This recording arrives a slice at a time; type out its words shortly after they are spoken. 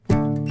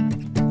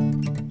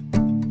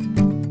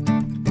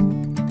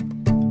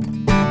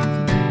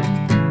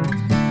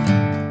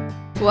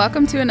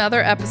Welcome to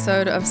another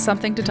episode of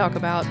Something to Talk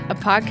About, a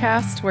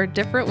podcast where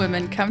different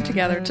women come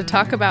together to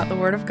talk about the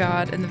Word of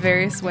God and the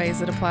various ways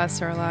it applies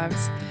to our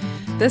lives.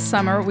 This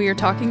summer, we are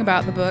talking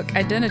about the book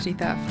Identity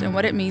Theft and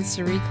what it means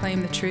to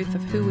reclaim the truth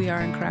of who we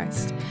are in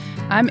Christ.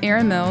 I'm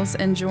Erin Mills,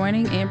 and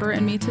joining Amber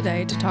and me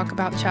today to talk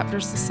about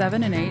chapters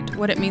 7 and 8,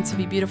 what it means to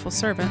be beautiful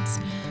servants,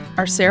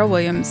 are Sarah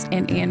Williams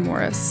and Ann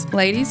Morris.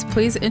 Ladies,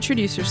 please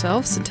introduce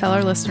yourselves and tell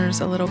our listeners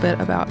a little bit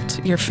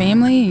about your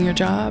family and your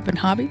job and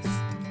hobbies.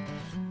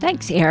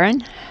 Thanks,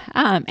 Erin.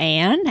 I'm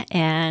Ann,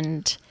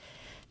 and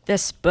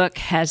this book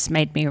has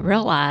made me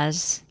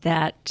realize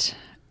that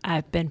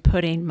I've been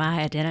putting my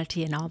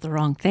identity in all the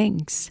wrong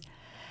things.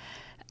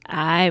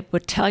 I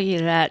would tell you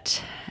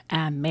that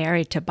I'm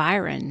married to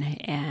Byron,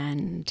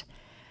 and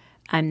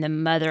I'm the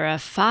mother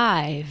of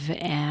 5,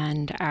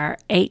 and our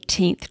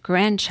 18th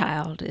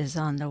grandchild is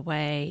on the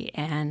way,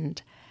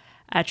 and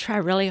I try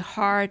really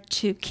hard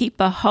to keep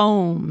a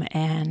home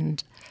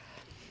and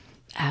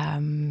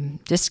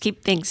just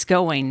keep things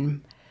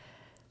going.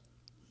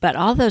 But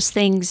all those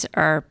things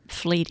are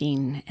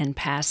fleeting and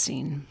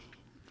passing.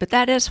 But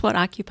that is what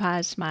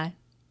occupies my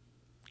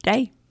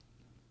day.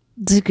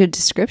 It's a good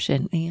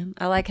description, Anne.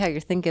 I like how you're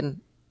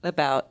thinking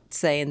about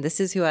saying this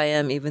is who I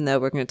am, even though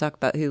we're going to talk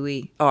about who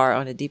we are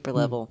on a deeper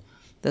level.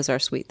 Those are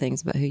sweet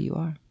things about who you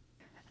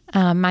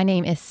are. My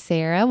name is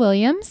Sarah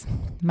Williams.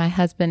 My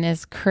husband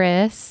is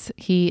Chris.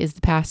 He is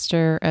the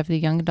pastor of the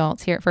young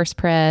adults here at First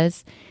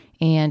Pres.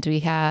 And we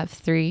have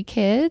 3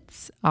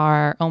 kids,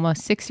 our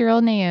almost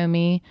 6-year-old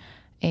Naomi,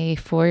 a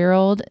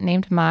 4-year-old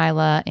named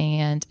Mila,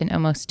 and an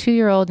almost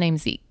 2-year-old named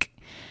Zeke.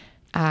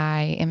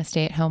 I am a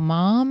stay-at-home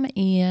mom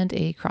and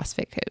a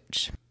CrossFit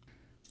coach.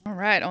 All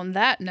right, on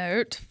that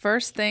note,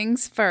 first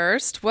things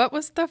first, what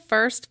was the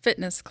first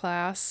fitness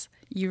class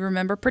you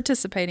remember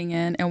participating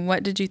in, and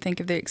what did you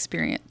think of the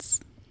experience?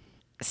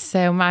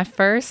 So my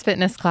first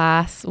fitness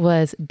class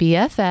was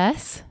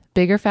BFS,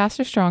 Bigger,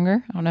 Faster,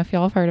 Stronger. I don't know if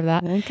y'all have heard of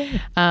that. Okay.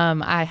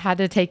 I had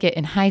to take it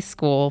in high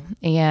school,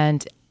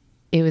 and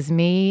it was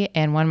me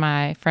and one of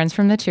my friends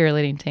from the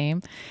cheerleading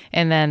team.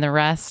 And then the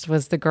rest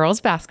was the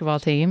girls basketball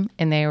team.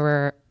 And they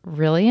were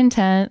really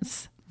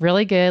intense,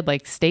 really good,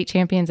 like state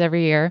champions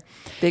every year.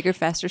 Bigger,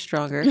 faster,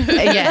 stronger.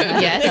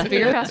 Yes,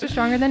 bigger, faster,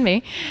 stronger than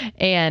me.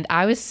 And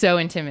I was so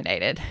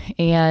intimidated.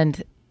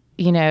 And,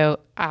 you know,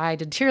 I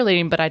did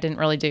cheerleading, but I didn't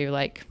really do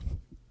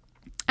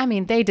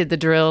they did the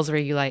drills where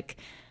you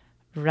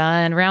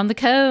run around the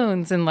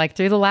cones and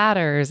through the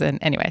ladders.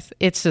 And anyways,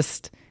 it's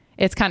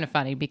kind of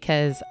funny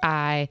because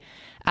I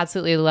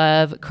absolutely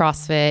love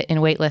CrossFit and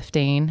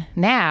weightlifting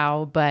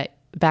now, but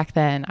back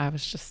then I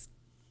was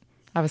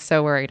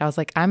so worried. I was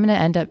like, I'm going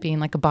to end up being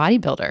like a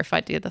bodybuilder if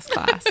I do this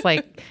class.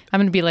 I'm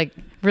going to be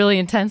really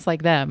intense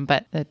like them,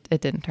 but it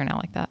didn't turn out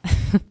like that.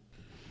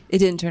 It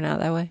didn't turn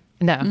out that way?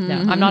 No,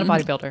 I'm not a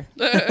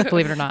bodybuilder,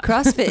 believe it or not.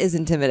 CrossFit is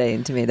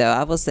intimidating to me, though.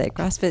 I will say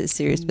CrossFit is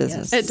serious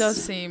business. It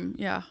does seem,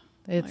 yeah.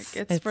 It's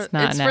for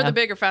not the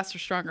bigger, faster,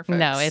 stronger folks.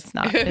 No, it's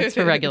not. It's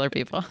for regular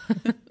people.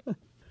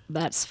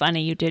 That's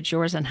funny. You did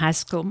yours in high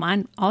school.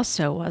 Mine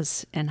also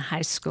was in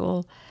high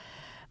school.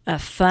 A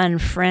fun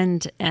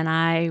friend and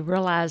I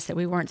realized that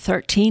we weren't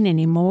 13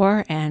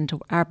 anymore and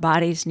our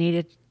bodies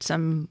needed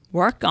some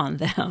work on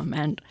them.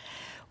 And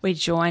we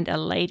joined a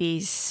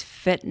ladies'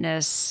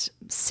 fitness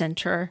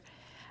center.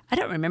 I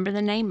don't remember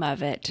the name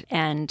of it.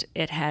 And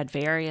it had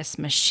various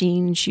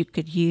machines you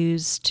could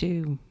use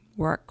to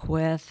work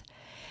with.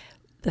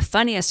 The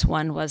funniest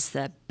one was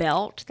the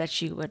belt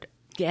that you would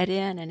get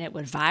in and it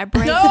would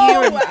vibrate you.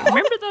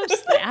 Remember those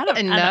things? I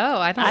don't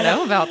know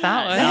about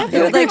that one.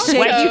 It would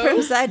shake you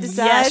from side to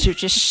side. Yes, it would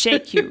just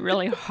shake you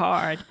really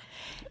hard.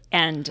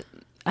 And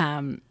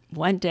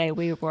one day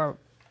we were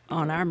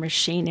on our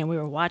machine and we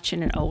were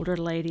watching an older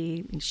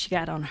lady, and she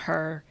got on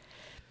her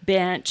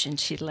bench and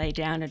she lay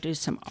down to do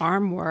some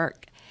arm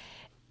work.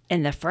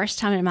 And the first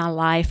time in my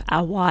life,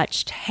 I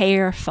watched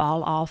hair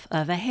fall off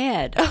of a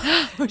head.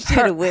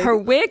 Her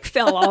wig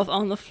fell off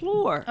on the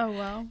floor. Oh,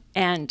 wow.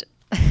 And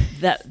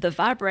the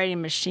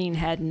vibrating machine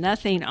had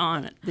nothing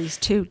on it. These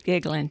 2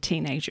 giggling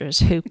teenagers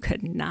who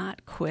could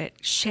not quit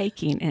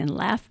shaking in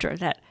laughter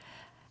that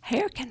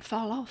hair can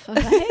fall off of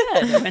a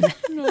head,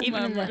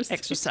 even in the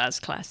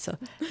exercise class. So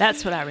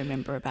that's what I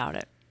remember about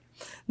it.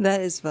 That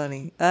is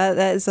funny.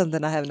 That is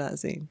something I have not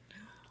seen.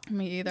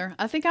 Me either.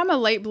 I think I'm a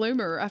late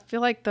bloomer. I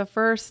feel like I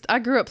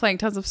grew up playing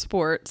tons of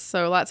sports,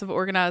 so lots of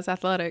organized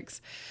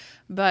athletics,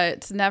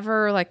 but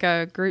never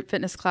a group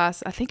fitness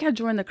class. I think I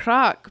joined the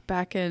Croc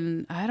back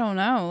in,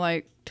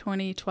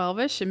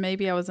 2012-ish, and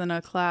maybe I was in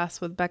a class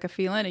with Becca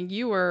Phelan, and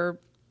you were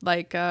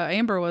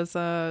Amber was,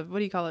 what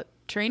do you call it,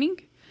 training?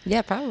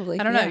 Yeah, probably.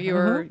 I don't know. You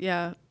were,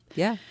 Yeah.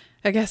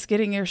 I guess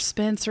getting your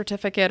spin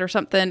certificate or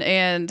something.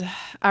 And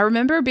I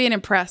remember being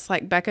impressed.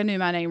 Becca knew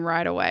my name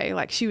right away.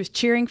 She was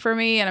cheering for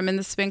me, and I'm in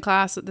the spin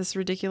class at this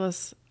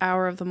ridiculous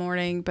hour of the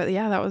morning. But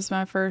yeah, that was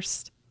my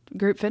first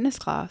group fitness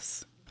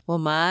class. Well,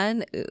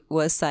 mine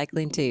was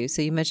cycling too.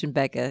 So you mentioned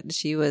Becca.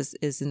 She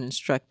is an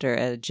instructor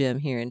at a gym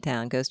here in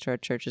town, goes to our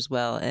church as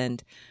well.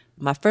 And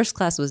my first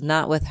class was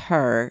not with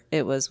her.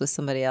 It was with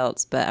somebody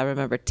else, but I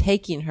remember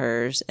taking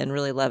hers and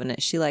really loving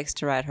it. She likes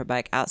to ride her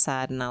bike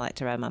outside, and I like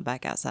to ride my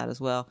bike outside as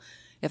well.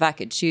 If I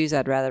could choose,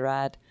 I'd rather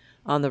ride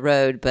on the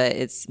road, but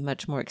it's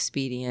much more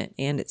expedient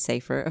and it's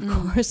safer, of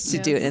course, to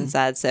do it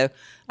inside. So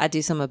I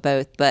do some of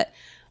both, but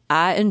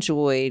I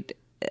enjoyed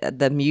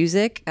the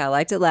music. I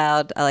liked it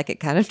loud. I like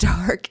it kind of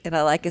dark, and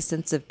I like a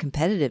sense of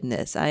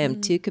competitiveness. I am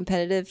too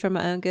competitive for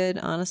my own good,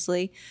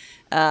 honestly.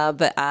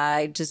 But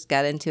I just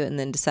got into it and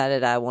then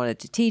decided I wanted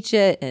to teach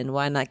it, and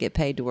why not get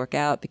paid to work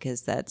out,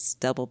 because that's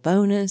double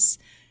bonus.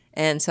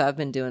 And so I've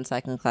been doing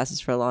cycling classes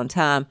for a long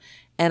time.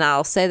 And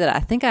I'll say that I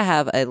think I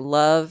have a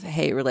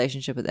love-hate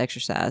relationship with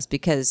exercise,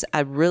 because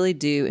I really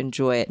do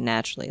enjoy it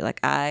naturally.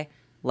 Like, I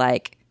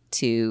like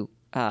to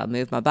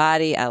move my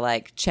body. I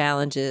like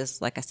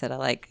challenges. Like I said, I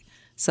like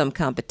some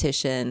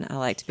competition. I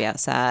like to be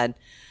outside.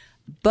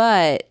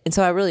 And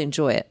so I really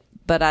enjoy it.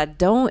 But I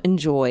don't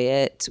enjoy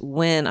it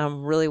when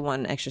I'm really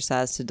wanting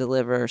exercise to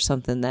deliver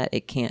something that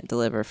it can't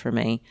deliver for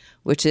me,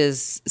 which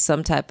is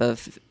some type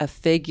of a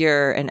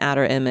figure, an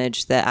outer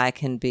image that I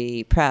can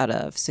be proud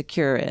of,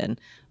 secure in,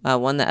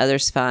 one that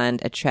others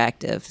find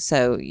attractive.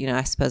 So,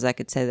 I suppose I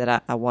could say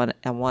that I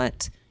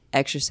want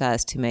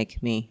exercise to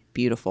make me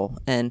beautiful.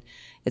 And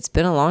it's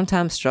been a long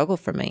time struggle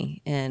for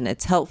me. And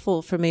it's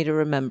helpful for me to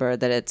remember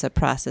that it's a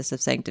process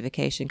of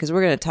sanctification, because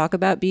we're going to talk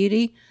about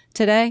beauty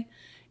today.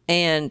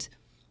 And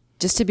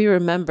just to be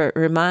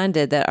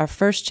reminded that our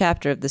first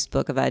chapter of this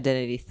book of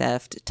identity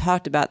theft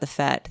talked about the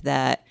fact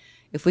that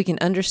if we can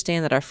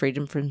understand that our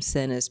freedom from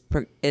sin is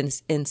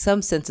in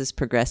some senses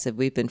progressive,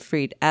 we've been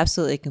freed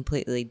absolutely,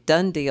 completely,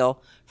 done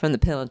deal from the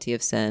penalty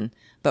of sin,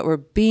 but we're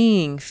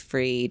being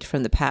freed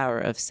from the power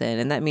of sin.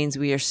 And that means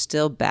we are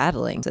still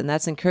battling. And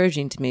that's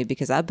encouraging to me,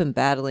 because I've been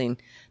battling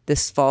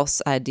this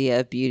false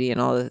idea of beauty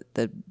and all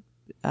the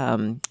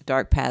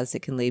dark paths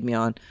it can lead me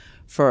on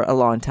for a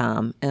long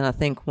time. And I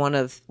think one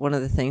of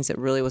the things that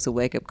really was a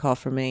wake-up call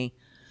for me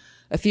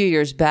a few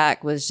years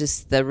back was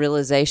just the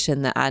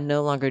realization that I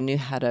no longer knew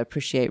how to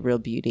appreciate real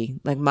beauty.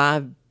 Like,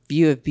 my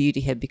view of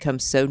beauty had become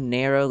so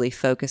narrowly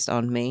focused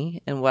on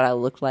me and what I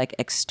looked like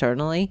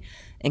externally,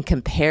 and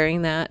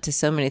comparing that to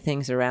so many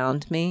things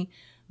around me,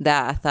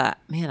 that I thought,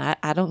 man,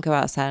 I don't go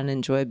outside and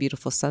enjoy a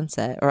beautiful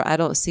sunset, or I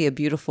don't see a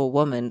beautiful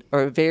woman,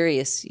 or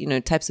various,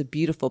 types of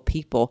beautiful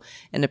people,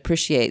 and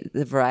appreciate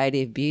the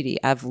variety of beauty.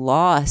 I've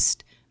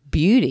lost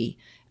beauty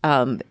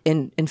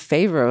in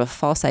favor of a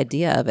false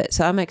idea of it.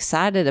 So I'm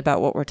excited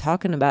about what we're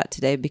talking about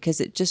today,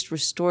 because it just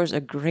restores a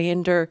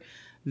grander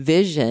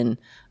vision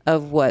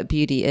of what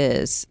beauty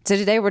is. So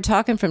today we're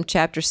talking from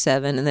chapter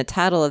 7, and the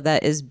title of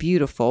that is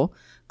Beautiful,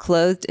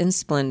 Clothed in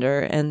Splendor,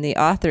 and the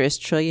author is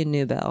Trillia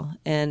Newbell.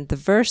 And the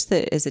verse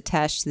that is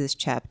attached to this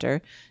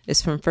chapter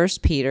is from 1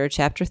 Peter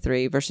chapter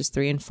 3, verses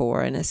 3 and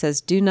 4, and it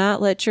says, "Do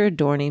not let your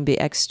adorning be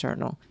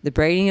external, the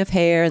braiding of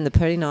hair and the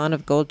putting on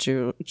of gold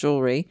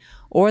jewelry,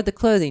 or the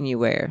clothing you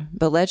wear,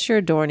 but let your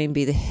adorning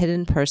be the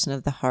hidden person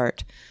of the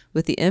heart,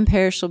 with the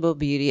imperishable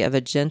beauty of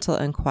a gentle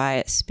and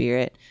quiet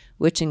spirit,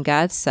 which in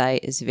God's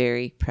sight is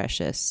very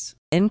precious."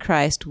 In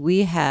Christ,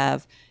 we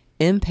have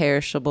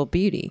imperishable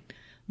beauty.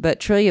 But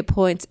Trillia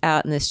points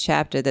out in this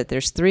chapter that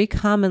there's 3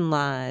 common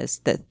lies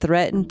that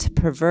threaten to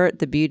pervert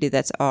the beauty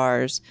that's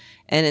ours,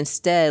 and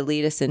instead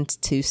lead us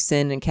into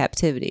sin and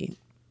captivity,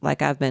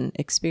 like I've been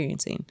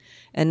experiencing.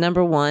 And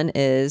number 1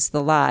 is,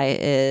 the lie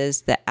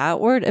is the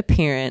outward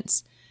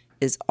appearance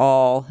is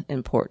all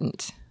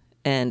important,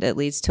 and it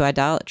leads to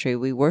idolatry.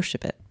 We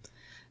worship it.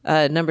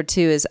 Number 2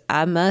 is,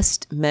 I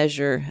must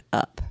measure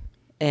up,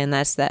 and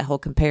that's that whole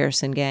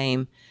comparison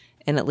game.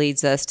 And it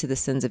leads us to the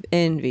sins of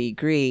envy,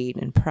 greed,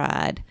 and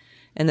pride.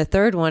 And the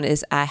third one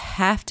is, I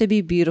have to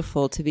be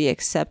beautiful to be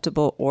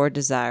acceptable or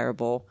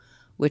desirable,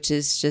 which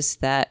is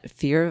just that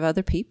fear of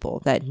other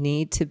people, that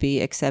need to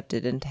be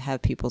accepted and to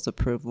have people's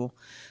approval.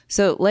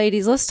 So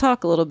ladies, let's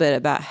talk a little bit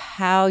about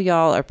how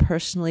y'all are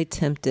personally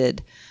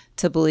tempted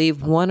to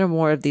believe one or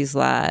more of these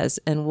lies,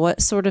 and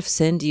what sort of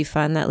sin do you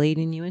find that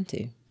leading you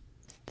into?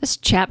 This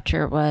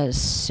chapter was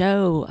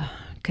so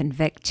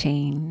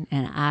convicting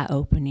and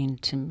eye-opening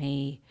to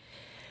me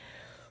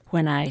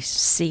when I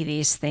see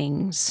these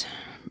things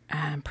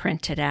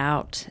printed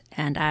out,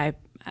 and I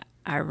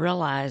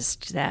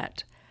realized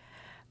that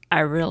I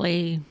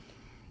really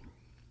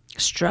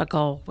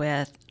struggle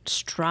with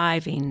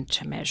striving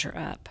to measure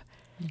up.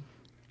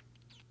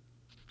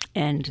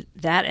 And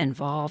that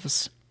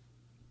involves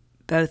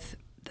both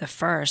the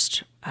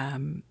first,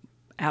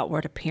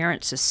 outward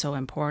appearance is so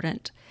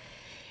important,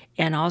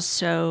 and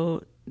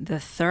also the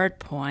third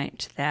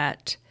point,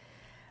 that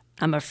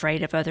I'm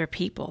afraid of other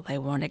people. They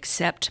won't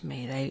accept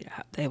me.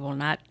 They will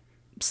not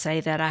say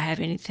that I have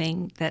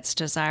anything that's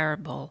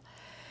desirable.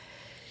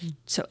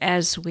 So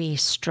as I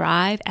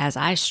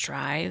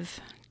strive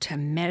to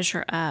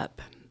measure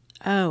up,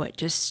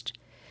 it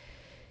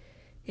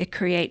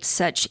creates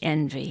such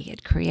envy.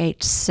 It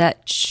creates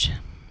such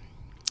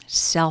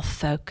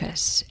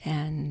self-focus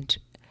and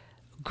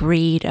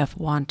greed of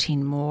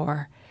wanting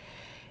more.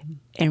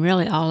 And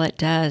really all it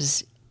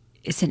does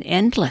is an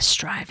endless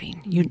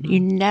striving. You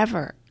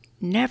never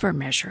never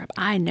measure up.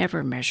 I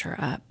never measure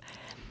up.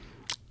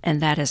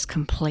 And that is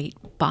complete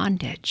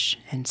bondage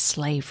and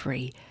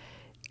slavery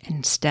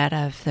instead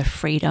of the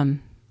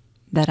freedom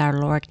that our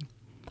Lord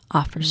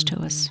offers to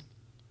us.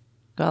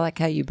 I like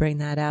how you bring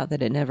that out,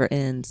 that it never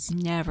ends.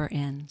 Never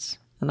ends.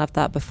 And I've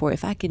thought before,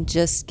 if I can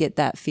just get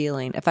that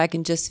feeling, if I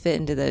can just fit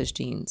into those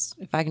jeans,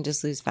 if I can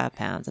just lose 5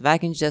 pounds, if I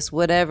can just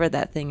whatever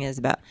that thing is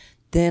about,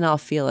 then I'll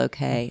feel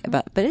okay.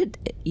 But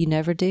you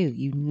never do.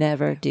 You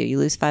never do. You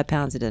lose 5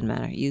 pounds, it doesn't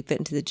matter. You fit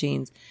into the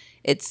jeans.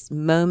 It's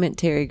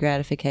momentary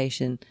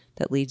gratification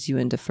that leads you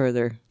into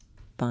further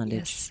bondage.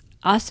 Yes.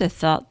 I also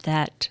thought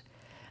that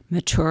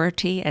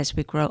maturity as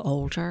we grow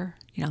older,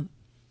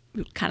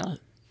 we kind of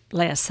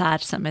lay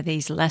aside some of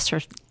these lesser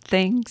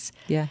things.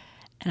 Yeah.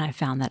 And I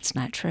found that's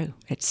not true.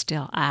 It's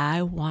still,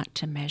 I want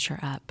to measure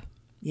up.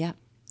 Yeah.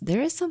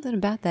 There is something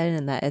about that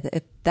in that.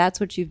 If that's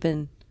what you've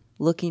been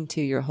looking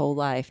to your whole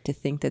life, to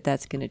think that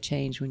that's going to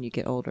change when you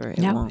get older, it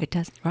won't. It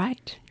doesn't.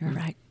 Right. You're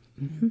right.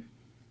 Mm-hmm.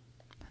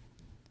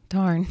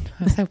 Darn.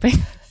 I was hoping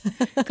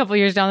a couple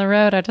years down the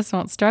road, I just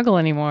won't struggle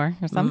anymore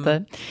or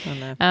something.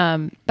 But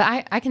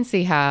I can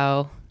see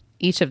how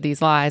each of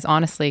these lies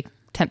honestly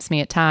tempts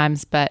me at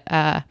times, but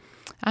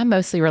I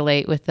mostly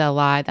relate with the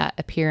lie that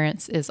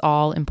appearance is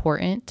all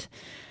important.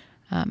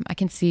 I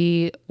can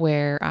see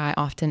where I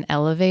often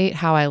elevate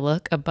how I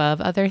look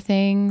above other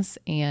things,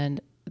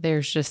 and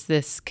there's just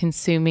this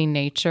consuming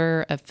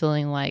nature of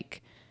feeling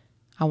like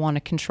I want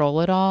to control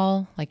it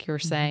all. Like you were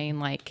saying,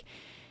 like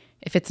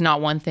if it's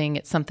not one thing,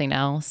 it's something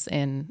else.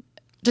 And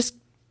just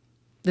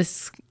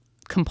this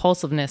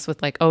compulsiveness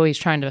with like always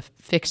trying to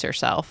fix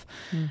yourself.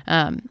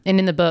 And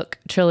in the book,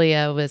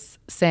 Trillia was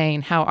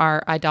saying how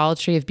our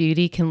idolatry of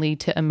beauty can lead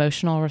to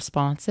emotional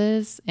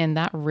responses. And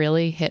that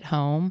really hit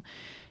home,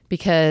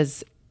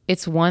 because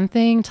it's one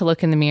thing to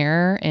look in the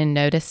mirror and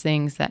notice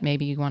things that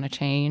maybe you want to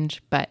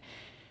change, but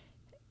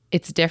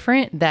it's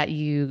different that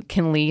you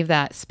can leave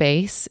that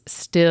space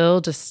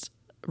still just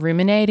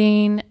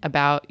ruminating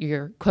about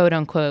your quote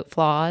unquote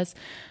flaws,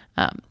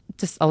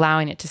 just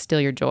allowing it to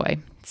steal your joy.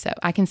 So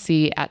I can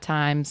see at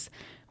times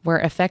where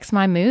it affects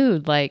my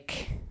mood.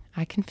 Like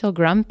I can feel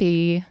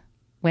grumpy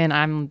when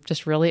I'm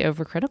just really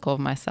overcritical of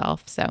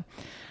myself. So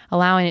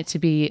allowing it to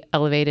be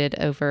elevated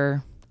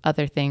over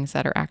other things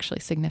that are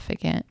actually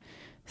significant.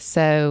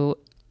 So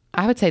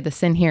I would say the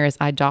sin here is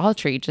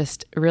idolatry,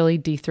 just really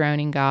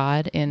dethroning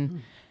God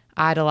and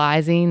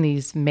idolizing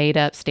these made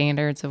up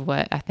standards of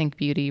what I think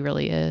beauty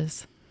really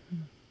is.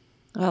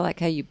 I like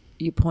how you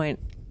point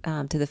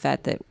to the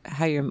fact that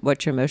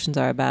what your emotions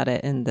are about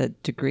it and the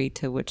degree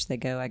to which they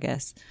go, I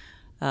guess,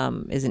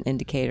 is an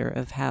indicator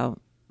of how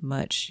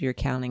much you're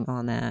counting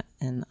on that.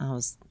 And I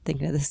was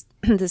thinking of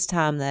this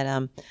time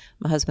that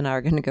my husband and I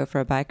were going to go for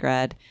a bike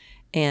ride,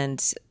 and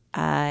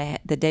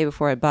the day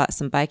before I bought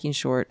some biking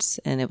shorts,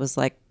 and it was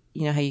like,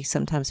 you know how you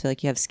sometimes feel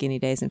like you have skinny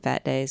days and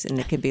fat days, and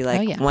it could be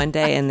like one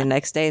day and the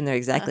next day and they're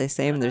exactly the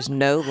same, and there's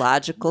no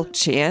logical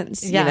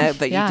chance,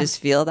 but you just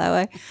feel that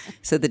way.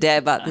 So the day I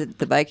bought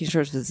the biking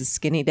shorts was a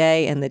skinny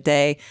day, and the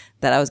day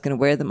that I was going to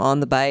wear them on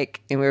the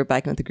bike and we were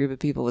biking with a group of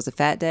people was a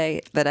fat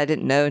day, but I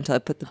didn't know until I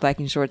put the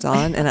biking shorts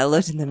on and I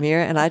looked in the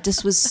mirror, and I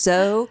just was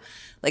so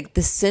like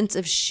the sense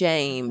of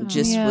shame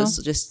was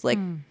just like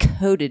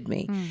coated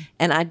me.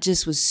 And I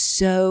just was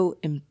so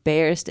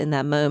embarrassed in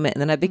that moment.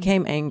 And then I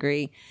became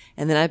angry,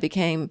 and then I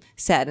became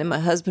sad. And my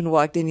husband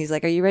walked in. He's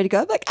like, "Are you ready to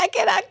go?" I'm like, "I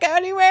cannot go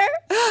anywhere.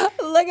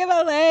 Look at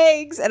my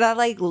legs." And I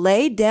like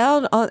laid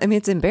down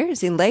it's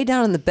embarrassing, lay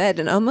down on the bed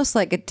and almost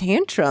like a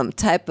tantrum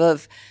type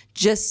of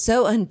just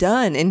so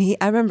undone. And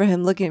I remember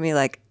him looking at me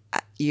like,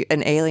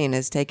 an alien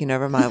has taken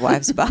over my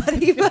wife's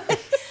body.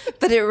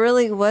 But it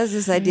really was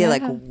this idea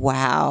like,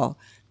 wow,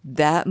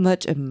 that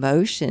much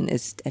emotion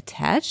is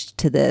attached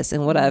to this,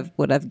 and what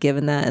I've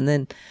given that, and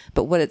then,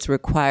 but what it's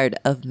required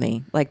of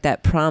me, like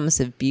that promise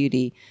of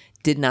beauty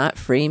did not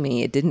free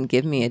me. It didn't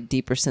give me a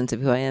deeper sense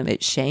of who I am.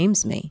 It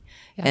shames me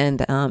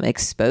and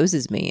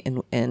exposes me,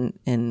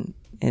 and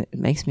it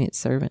makes me its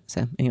servant.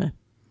 So anyway,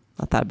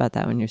 I thought about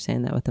that when you're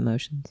saying that with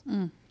emotions.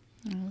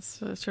 That's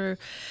so true.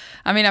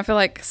 I mean, I feel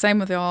like same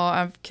with y'all.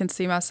 I can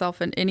see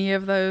myself in any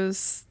of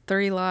those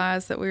 3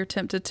 lies that we were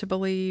tempted to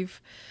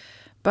believe.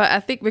 But I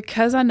think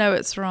because I know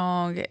it's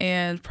wrong,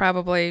 and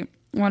probably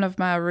one of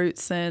my root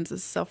sins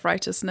is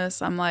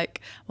self-righteousness, I'm like,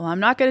 well, I'm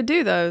not going to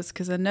do those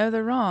because I know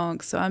they're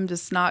wrong. So I'm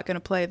just not going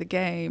to play the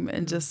game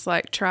and just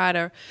like try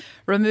to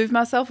remove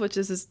myself, which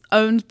is his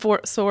own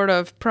sort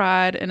of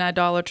pride and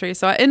idolatry.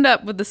 So I end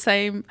up with the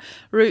same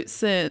root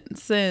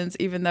sins,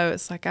 even though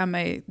it's like I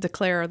may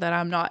declare that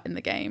I'm not in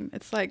the game.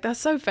 It's like, that's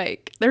so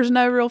fake. There's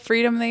no real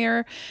freedom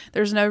there.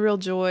 There's no real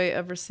joy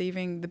of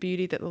receiving the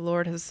beauty that the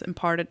Lord has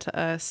imparted to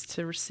us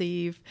to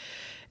receive.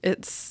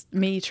 It's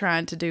me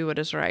trying to do what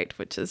is right,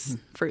 which is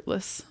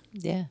fruitless.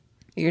 Yeah.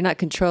 You're not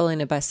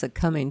controlling it by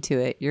succumbing to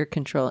it. You're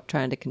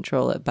trying to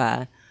control it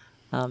by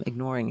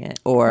ignoring it,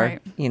 or,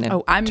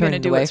 I'm going to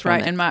do what's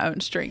right in my own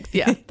strength.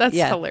 Yeah. That's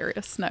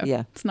hilarious. No,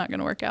 it's not going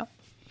to work out.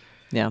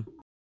 Yeah.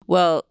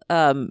 Well,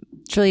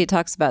 Trillia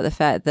talks about the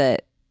fact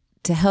that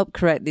to help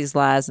correct these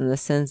lies and the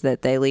sins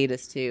that they lead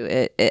us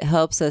to. It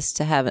helps us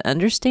to have an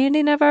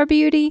understanding of our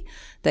beauty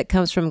that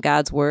comes from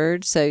God's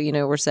word. So,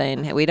 we're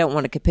saying we don't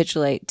want to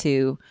capitulate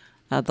to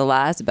the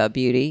lies about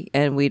beauty,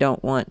 and we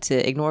don't want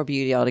to ignore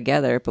beauty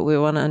altogether, but we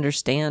want to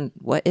understand,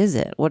 what is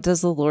it? What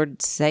does the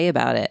Lord say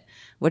about it?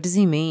 What does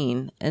he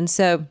mean? And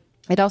so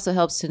it also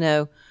helps to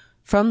know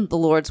from the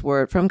Lord's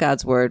word, from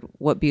God's word,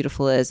 what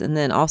beautiful is, and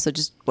then also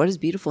just what is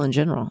beautiful in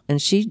general.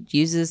 And she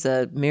uses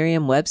a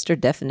Merriam-Webster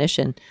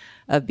definition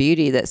of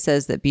beauty that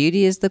says that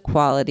beauty is the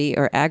quality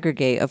or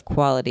aggregate of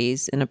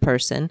qualities in a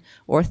person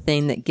or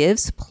thing that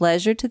gives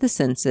pleasure to the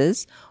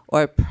senses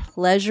or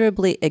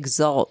pleasurably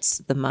exalts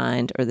the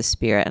mind or the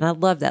spirit. And I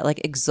love that,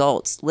 like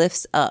exalts,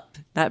 lifts up,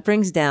 not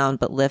brings down,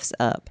 but lifts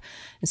up.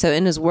 And so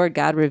in his word,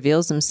 God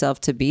reveals himself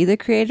to be the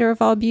creator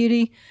of all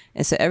beauty.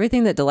 And so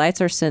everything that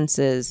delights our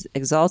senses,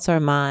 exalts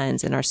our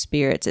minds and our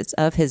spirits, it's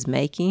of his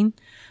making.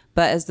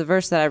 But as the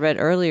verse that I read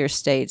earlier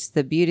states,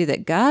 the beauty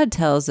that God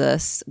tells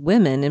us,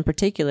 women in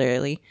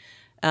particularly,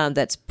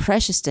 that's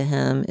precious to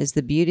him is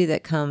the beauty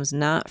that comes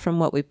not from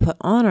what we put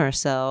on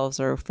ourselves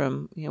or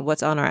from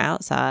what's on our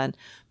outside,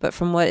 but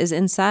from what is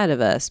inside of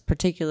us,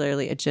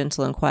 particularly a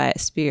gentle and quiet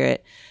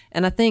spirit.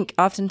 And I think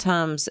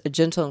oftentimes a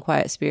gentle and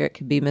quiet spirit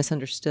can be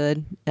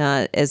misunderstood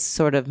as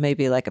sort of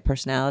maybe like a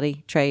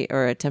personality trait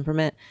or a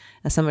temperament,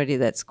 as somebody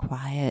that's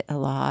quiet a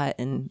lot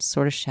and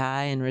sort of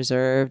shy and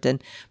reserved.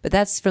 But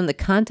that's from the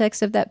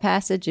context of that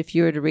passage. If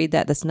you were to read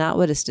that, that's not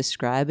what it's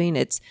describing.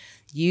 It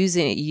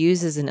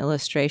uses an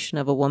illustration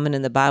of a woman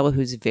in the Bible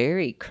who's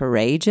very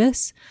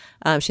courageous.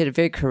 She had a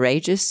very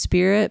courageous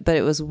spirit, but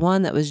it was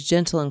one that was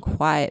gentle and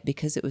quiet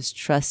because it was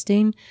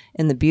trusting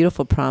in the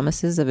beautiful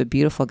promises of a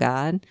beautiful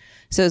God.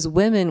 So as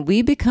women,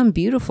 we become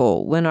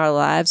beautiful when our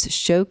lives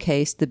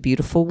showcase the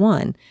beautiful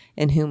one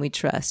in whom we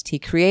trust. He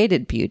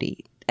created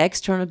beauty.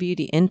 External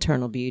beauty,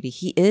 internal beauty.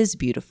 He is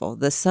beautiful.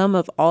 The sum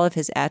of all of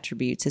his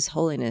attributes, his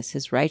holiness,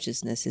 his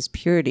righteousness, his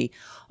purity,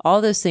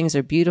 all those things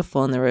are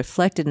beautiful and they're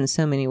reflected in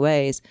so many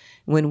ways.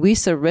 When we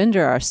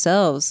surrender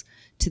ourselves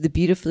to the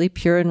beautifully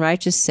pure and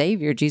righteous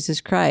Savior,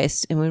 Jesus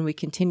Christ, and when we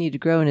continue to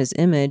grow in his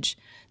image,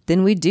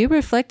 then we do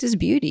reflect his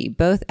beauty,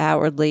 both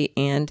outwardly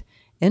and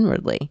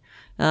inwardly.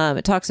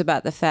 It talks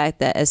about the fact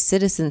that as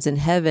citizens in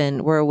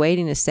heaven, we're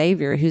awaiting a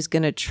Savior who's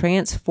going to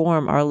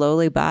transform our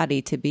lowly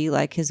body to be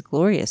like his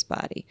glorious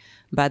body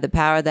by the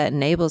power that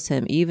enables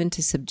him even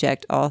to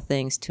subject all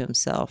things to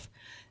himself.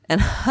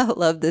 And I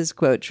love this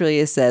quote.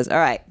 Trillia says, all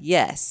right,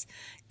 yes,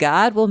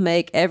 God will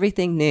make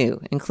everything new,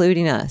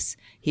 including us.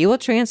 He will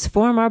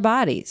transform our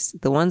bodies,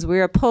 the ones we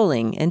are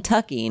pulling and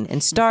tucking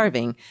and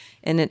starving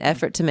in an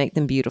effort to make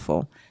them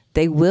beautiful.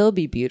 They will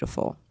be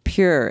beautiful,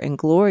 pure and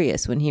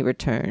glorious when he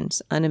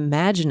returns,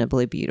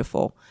 unimaginably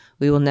beautiful.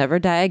 We will never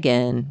die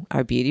again.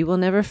 Our beauty will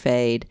never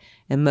fade.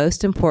 And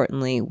most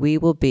importantly, we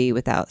will be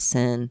without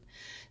sin.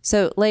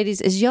 So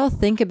ladies, as y'all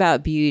think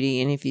about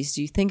beauty, and if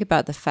you think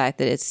about the fact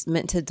that it's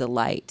meant to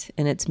delight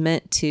and it's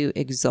meant to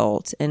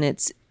exalt and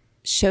it's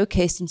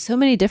showcased in so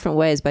many different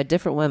ways by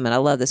different women. I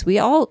love this. We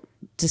all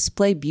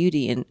display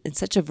beauty in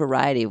such a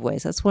variety of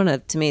ways. That's one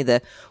of, to me,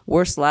 the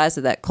worst lies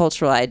of that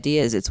cultural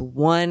idea is it's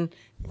one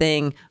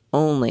thing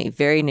only,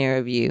 very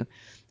narrow view.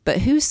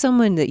 But who's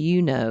someone that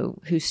you know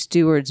who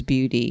stewards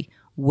beauty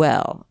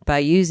well by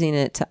using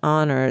it to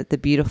honor the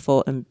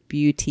beautiful and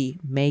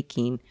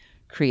beauty-making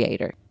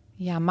creator?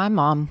 Yeah, my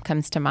mom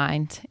comes to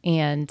mind.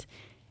 And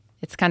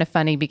it's kind of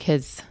funny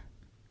because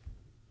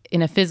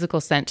in a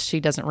physical sense,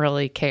 she doesn't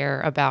really care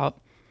about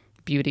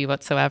beauty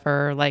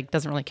whatsoever, like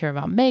doesn't really care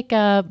about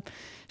makeup.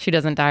 She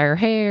doesn't dye her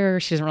hair.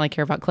 She doesn't really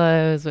care about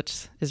clothes,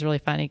 which is really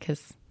funny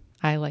because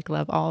I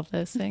love all of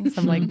those things.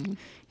 I'm like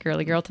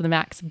girly girl to the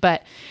max.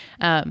 But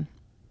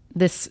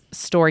this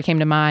story came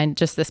to mind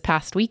just this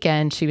past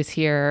weekend. She was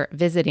here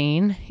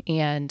visiting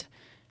and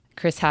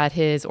Chris had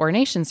his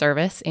ordination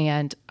service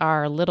and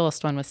our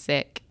littlest one was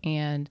sick.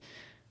 And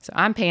so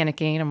I'm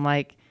panicking. I'm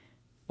like,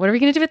 what are we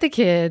going to do with the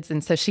kids?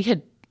 And so she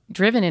had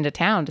driven into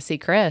town to see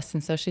Chris.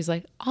 And so she's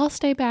like, I'll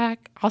stay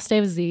back. I'll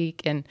stay with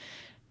Zeke. And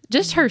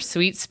just her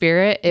sweet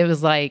spirit, it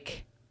was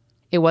like,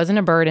 it wasn't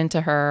a burden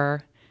to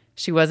her.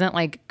 She wasn't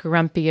like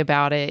grumpy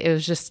about it. It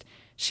was just,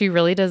 she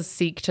really does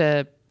seek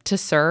to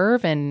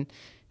serve. And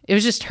it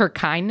was just her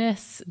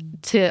kindness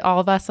to all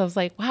of us. I was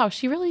like, wow,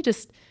 she really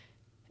just,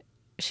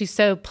 she's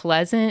so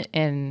pleasant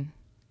and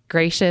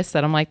gracious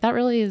that I'm like, that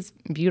really is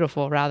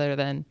beautiful rather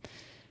than,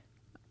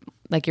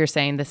 like you're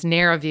saying, this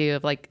narrow view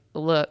of like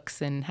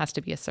looks and has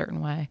to be a certain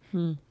way.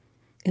 Isn't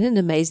it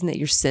amazing that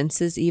your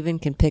senses even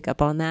can pick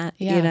up on that?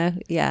 Yeah. You know?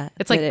 Yeah.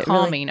 It's like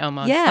calming really,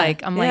 almost. Yeah.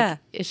 Like, I'm like,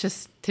 it's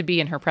just to be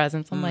in her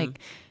presence. I'm like,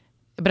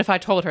 but if I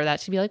told her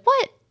that, she'd be like,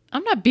 what?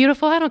 I'm not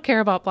beautiful. I don't care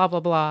about blah, blah,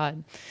 blah.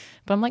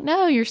 But I'm like,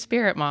 no, your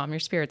spirit, Mom. Your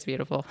spirit's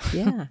beautiful.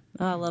 Yeah.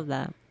 Oh, I love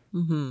that.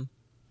 Mm-hmm.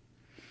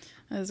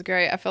 That was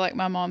great. I feel like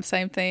my mom,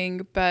 same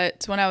thing.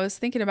 But when I was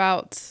thinking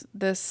about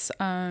this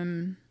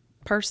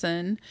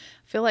person,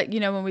 I feel like,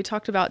 when we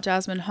talked about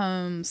Jasmine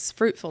Holmes'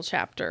 fruitful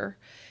chapter,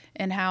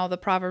 and how the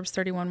Proverbs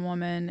 31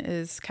 woman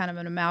is kind of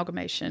an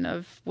amalgamation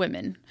of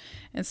women.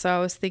 And so I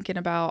was thinking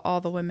about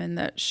all the women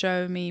that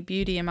show me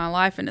beauty in my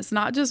life, and it's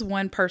not just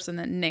one person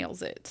that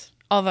nails it.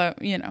 Although,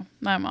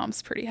 my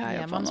mom's pretty high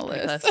up on the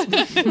list.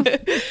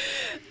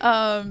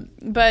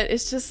 But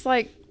it's just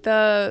like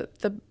the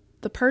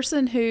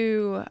person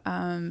who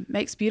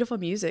makes beautiful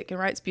music and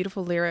writes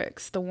beautiful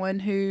lyrics, the one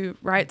who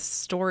writes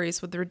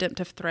stories with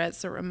redemptive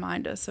threads that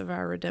remind us of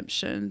our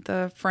redemption,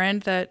 the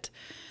friend that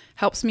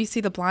helps me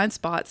see the blind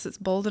spots, that's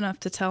bold enough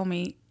to tell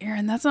me,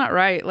 Erin, that's not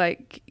right.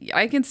 Like,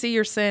 I can see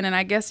your sin, and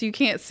I guess you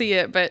can't see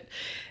it, but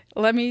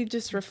let me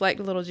just reflect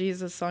a little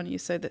Jesus on you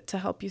so that to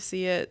help you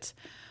see it.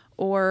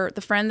 Or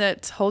the friend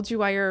that holds you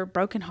while you're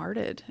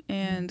brokenhearted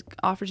and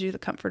offers you the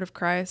comfort of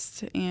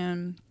Christ.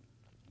 And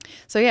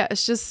so, yeah,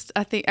 it's just,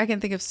 I can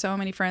think of so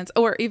many friends.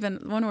 Or even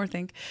one more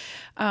thing,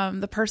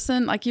 the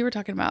person like you were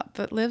talking about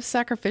that lives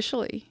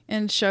sacrificially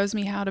and shows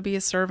me how to be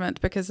a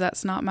servant, because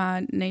that's not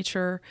my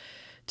nature,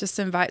 just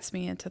invites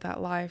me into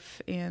that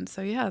life. And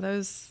so, yeah,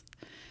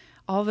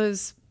 all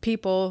those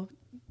people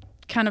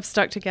kind of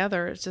stuck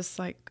together. It's just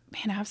like,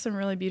 man, I have some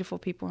really beautiful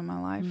people in my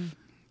life.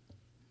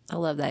 I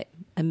love that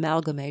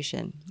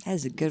amalgamation. That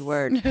is a good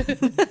word. Not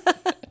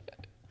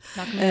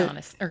gonna be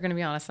honest. Or gonna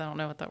be honest, I don't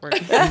know what that word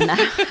is.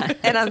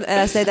 and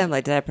I say that, I'm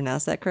like, did I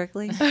pronounce that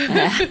correctly? All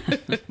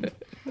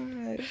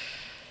right.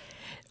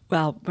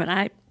 Well, when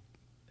I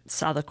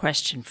saw the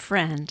question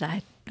friend,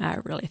 I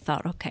really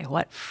thought, okay,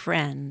 what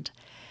friend?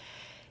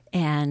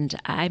 And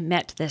I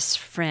met this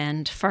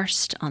friend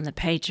first on the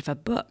page of a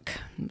book.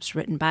 It was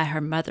written by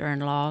her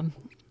mother-in-law.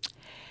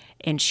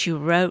 And she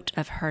wrote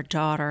of her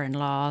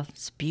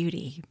daughter-in-law's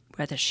beauty,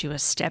 whether she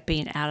was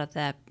stepping out of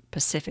the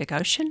Pacific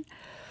Ocean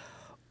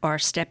or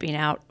stepping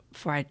out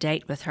for a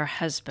date with her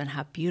husband,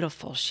 how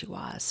beautiful she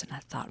was. And I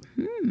thought,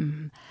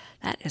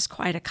 that is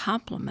quite a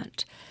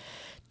compliment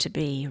to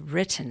be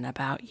written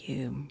about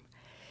you.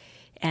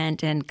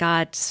 And in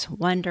God's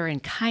wonder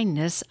and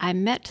kindness, I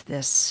met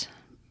this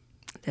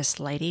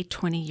lady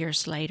 20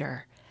 years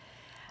later.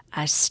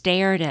 I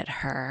stared at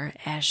her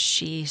as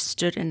she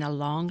stood in a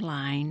long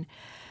line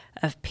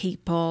of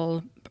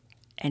people,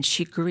 and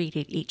she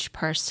greeted each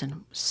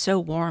person so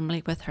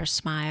warmly with her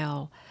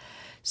smile,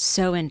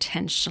 so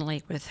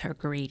intentionally with her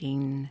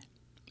greeting.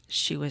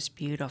 She was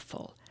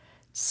beautiful,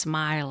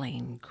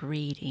 smiling,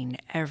 greeting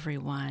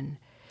everyone.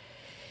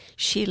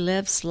 She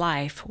lives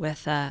life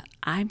with a,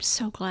 I'm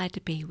so glad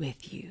to be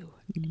with you,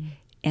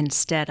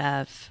 instead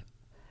of,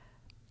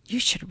 you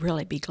should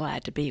really be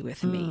glad to be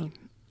with me.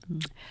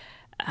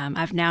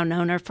 I've now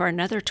known her for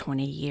another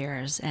 20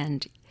 years,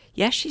 and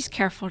yes, she's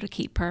careful to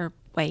keep her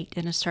weight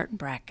in a certain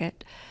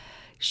bracket.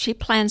 She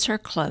plans her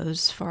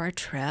clothes for a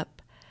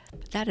trip,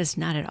 but that is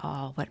not at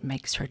all what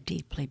makes her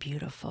deeply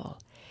beautiful.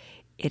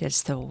 It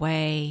is the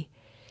way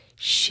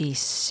she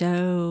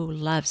so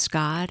loves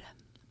God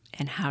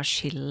and how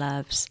she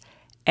loves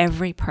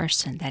every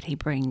person that he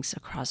brings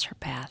across her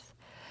path.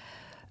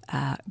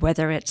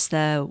 Whether it's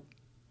the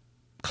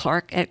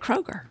clerk at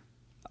Kroger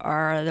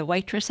or the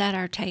waitress at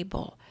our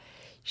table,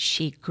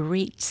 she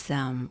greets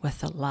them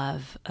with the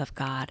love of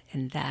God,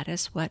 and that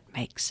is what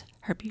makes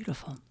her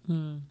beautiful.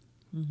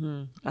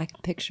 I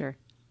can picture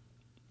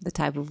the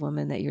type of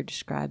woman that you're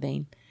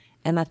describing.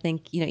 And I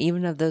think,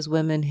 even of those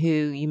women who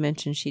you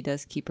mentioned, she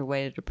does keep her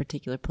weight at a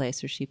particular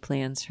place, or she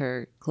plans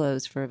her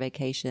clothes for a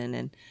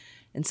vacation.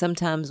 And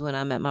sometimes when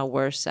I'm at my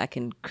worst, I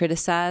can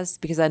criticize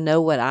because I know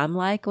what I'm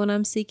like when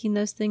I'm seeking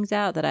those things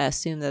out, that I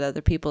assume that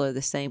other people are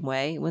the same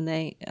way when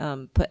they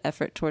put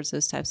effort towards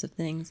those types of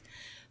things.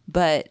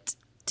 But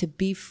to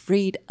be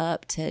freed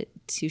up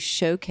to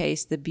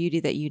showcase the beauty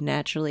that you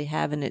naturally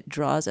have, and it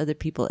draws other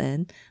people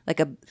in,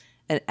 like an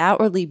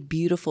outwardly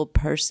beautiful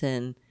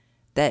person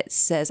that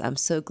says, I'm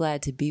so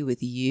glad to be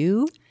with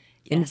you,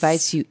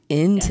 invites you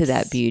into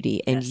that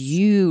beauty, and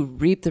you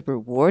reap the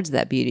rewards of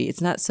that beauty.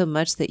 It's not so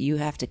much that you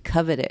have to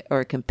covet it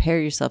or compare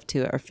yourself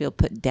to it or feel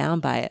put down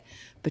by it,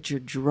 but you're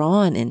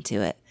drawn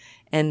into it.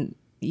 And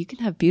you can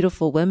have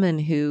beautiful women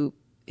who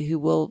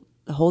will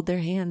hold their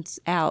hands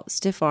out,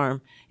 stiff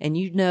arm, and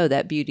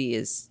that beauty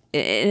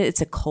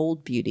it's a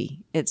cold beauty.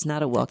 It's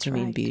not a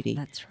welcoming beauty.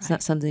 That's right. It's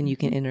not something you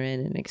can enter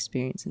in and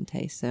experience and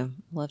taste. So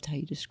I loved how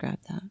you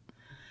described that.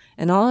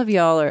 And all of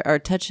y'all are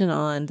touching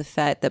on the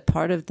fact that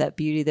part of that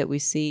beauty that we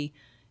see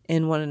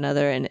in one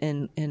another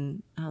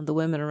and the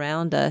women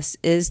around us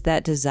is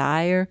that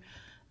desire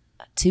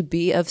to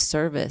be of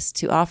service,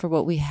 to offer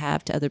what we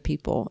have to other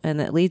people. And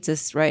that leads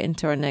us right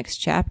into our next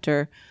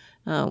chapter,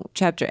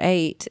 chapter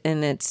 8,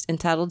 and it's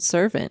entitled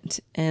Servant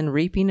and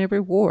Reaping a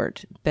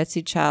Reward.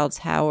 Betsy Childs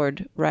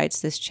Howard writes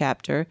this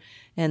chapter,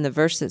 and the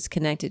verse that's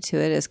connected to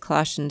it is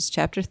Colossians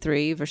chapter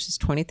 3, verses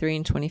 23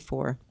 and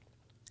 24.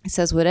 It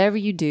says, whatever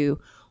you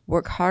do,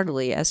 work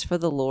heartily as for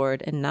the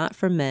Lord and not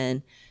for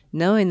men,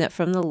 knowing that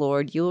from the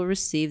Lord you will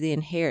receive the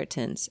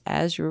inheritance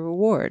as your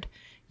reward.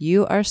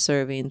 You are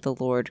serving the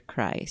Lord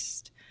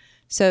Christ.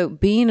 So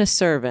being a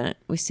servant,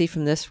 we see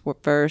from this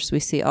verse, we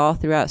see all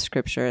throughout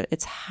Scripture,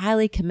 it's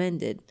highly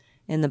commended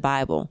in the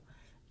Bible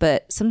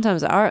but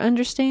sometimes our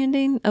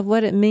understanding of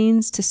what it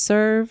means to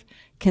serve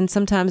can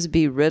sometimes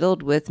be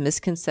riddled with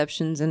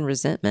misconceptions and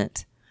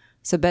resentment.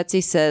 So Betsy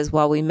says,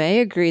 while we may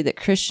agree that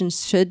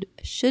Christians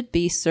should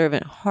be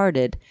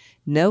servant-hearted,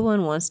 no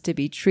one wants to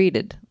be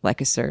treated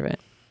like a servant.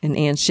 And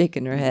Anne's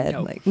shaking her head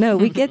like, no,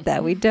 we get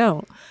that. We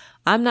don't.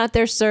 I'm not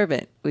their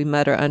servant, we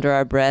mutter under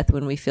our breath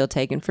when we feel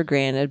taken for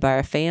granted by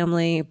our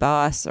family,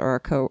 boss, or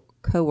our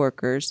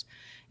co-workers,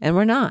 and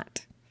we're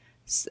not.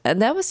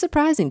 And that was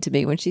surprising to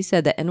me when she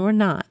said that, and we're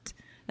not.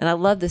 And I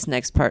love this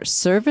next part.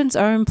 Servants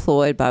are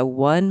employed by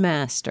one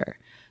master,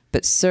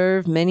 but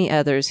serve many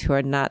others who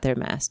are not their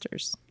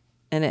masters.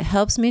 And it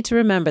helps me to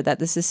remember that,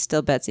 this is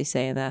still Betsy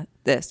saying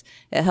it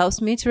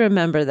helps me to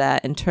remember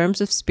that in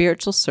terms of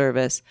spiritual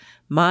service,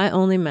 my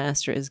only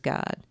master is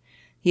God.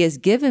 He has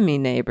given me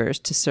neighbors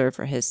to serve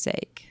for his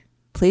sake.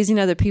 Pleasing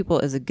other people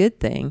is a good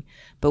thing,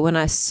 but when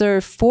I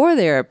serve for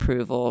their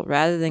approval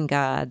rather than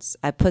God's,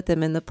 I put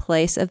them in the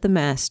place of the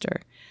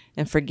master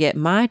and forget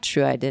my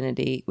true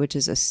identity, which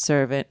is a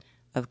servant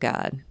of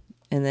God.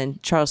 And then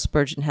Charles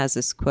Spurgeon has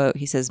this quote.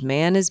 He says,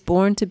 man is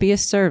born to be a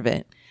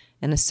servant,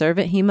 and a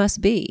servant he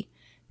must be.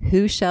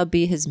 Who shall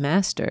be his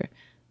master?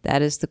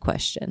 That is the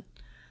question.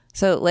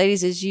 So,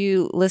 ladies, as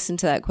you listen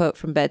to that quote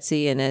from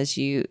Betsy and as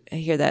you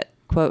hear that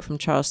quote from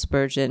Charles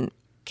Spurgeon,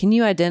 can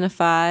you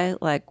identify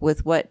like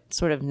with what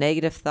sort of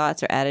negative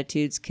thoughts or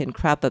attitudes can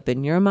crop up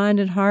in your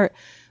mind and heart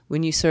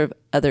when you serve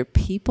other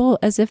people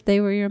as if they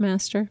were your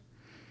master?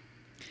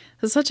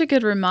 It's such a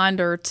good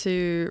reminder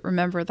to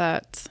remember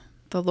that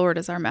the Lord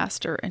is our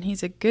master and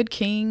he's a good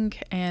king,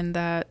 and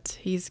that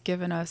he's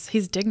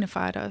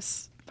dignified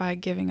us by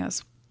giving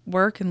us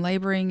work and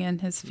laboring in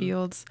his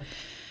fields.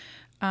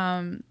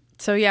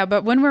 So yeah,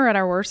 but when we're at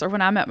our worst, or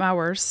when I'm at my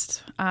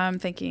worst, I'm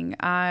thinking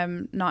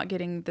I'm not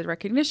getting the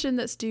recognition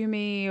that's due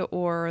me,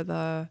 or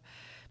the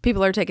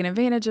people are taking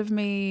advantage of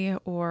me,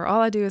 or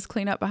all I do is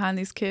clean up behind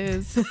these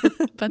kids,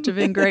 bunch of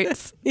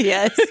ingrates.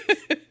 Yes.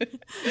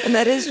 And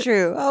that is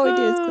true. All we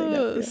do is clean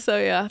up. Yeah. So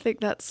yeah, I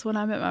think that's when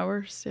I'm at my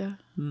worst. Yeah.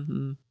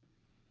 Mm-hmm.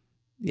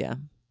 Yeah.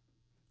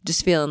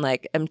 Just feeling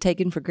like I'm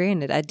taken for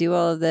granted. I do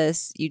all of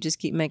this. You just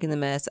keep making the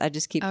mess. I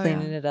just keep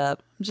cleaning it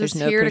up. Just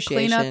There's no here to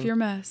appreciation. clean up your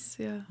mess.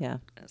 Yeah. Yeah.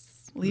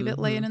 Leave it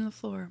laying in the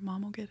floor.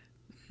 Mom will get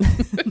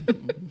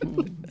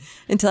it.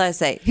 Until I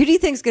say, who do you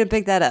think's going to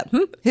pick that up?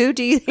 Who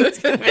do you think's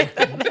going to pick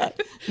that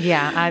up?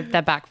 Yeah,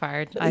 that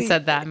backfired. I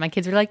said that. My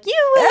kids were like,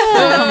 you will.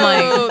 I'm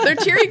like, they're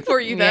cheering for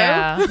you, though.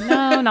 Yeah.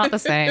 No, not the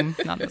same.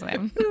 Not the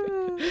same.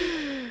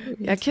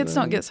 Yeah, kids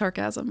don't get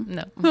sarcasm.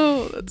 No.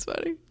 Oh, that's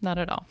funny. Not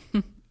at all.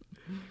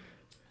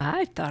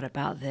 I thought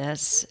about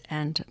this,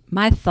 and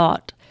my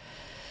thought,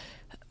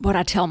 what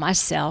I tell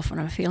myself when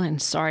I'm feeling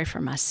sorry for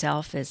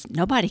myself, is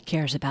nobody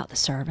cares about the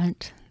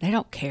servant. They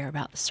don't care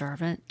about the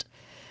servant.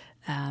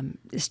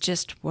 It's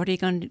just, what are you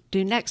going to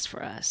do next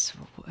for us?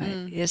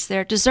 Is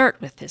there dessert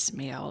with this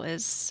meal?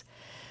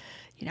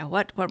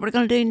 What we're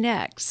going to do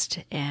next?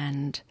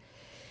 And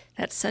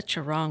that's such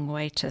a wrong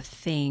way to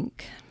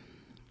think.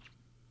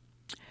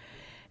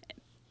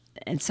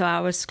 And so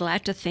I was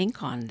glad to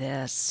think on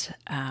this,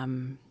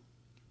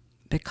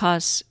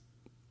 because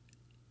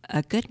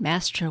a good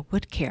master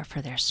would care for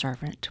their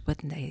servant,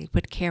 wouldn't they?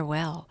 Would care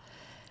well.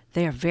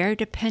 They are very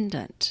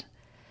dependent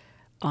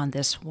on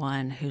this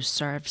one who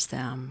serves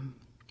them.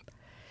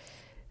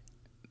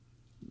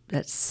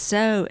 That's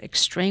so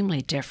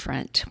extremely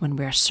different when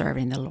we're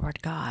serving the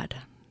Lord God.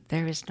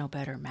 There is no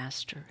better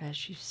master,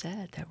 as you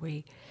said,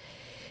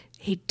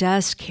 he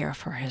does care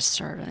for his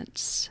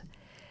servants.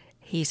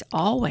 He's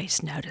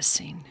always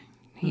noticing.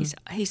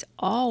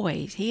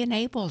 He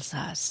enables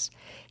us.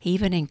 He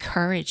even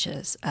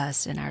encourages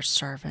us in our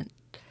servant,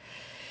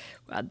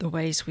 the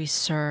ways we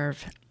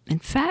serve. In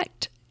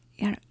fact,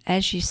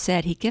 as you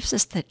said, he gives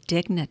us the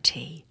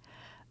dignity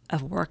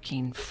of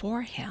working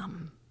for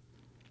him.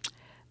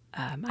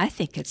 I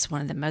think it's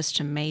one of the most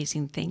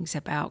amazing things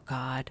about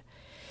God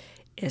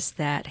is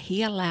that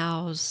he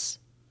allows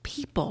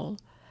people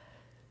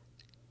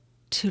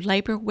to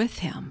labor with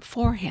him,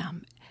 for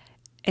him,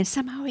 and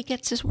somehow he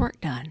gets his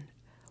work done.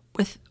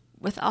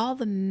 With all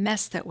the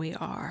mess that we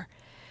are,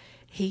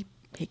 he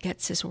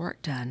gets his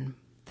work done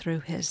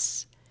through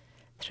his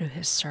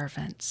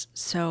servants.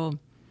 So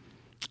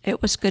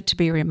it was good to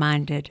be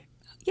reminded,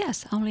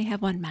 yes, I only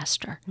have one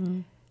master.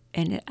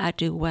 And I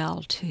do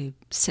well to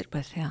sit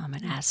with him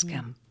and ask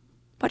him,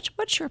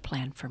 what's your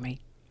plan for me?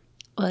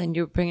 Well, and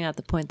you're bringing out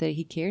the point that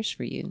he cares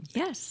for you.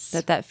 Yes.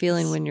 That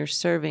feeling when you're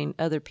serving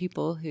other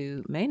people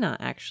who may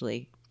not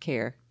actually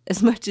care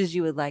as much as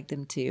you would like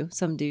them to,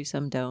 some do,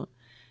 some don't,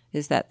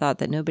 is that thought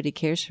that nobody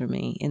cares for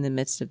me in the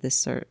midst of this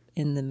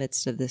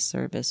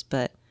service,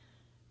 but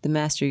the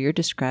master you're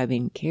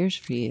describing cares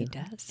for you. He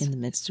does. In the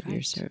midst of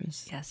your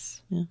service.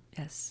 Yes. Yeah.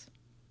 Yes.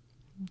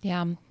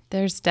 Yeah,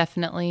 there's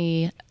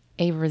definitely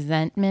a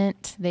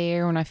resentment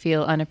there when I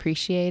feel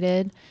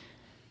unappreciated.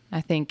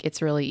 I think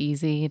it's really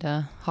easy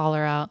to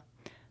holler out,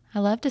 I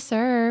love to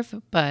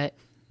serve, but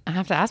I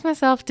have to ask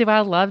myself, do I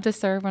love to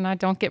serve when I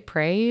don't get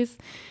praise?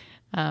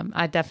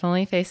 I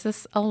definitely face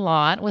this a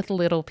lot with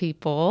little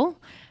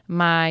people.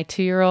 My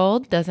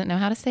 2-year-old doesn't know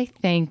how to say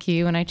thank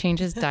you when I change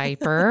his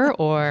diaper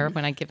or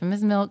when I give him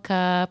his milk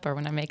cup or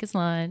when I make his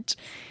lunch.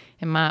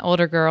 And my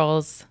older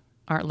girls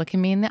aren't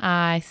looking me in the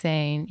eye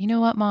saying, you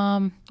know what,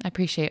 Mom, I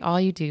appreciate all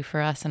you do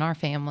for us and our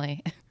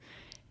family.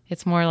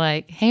 It's more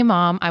like, hey,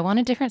 Mom, I want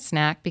a different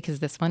snack because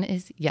this one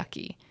is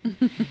yucky.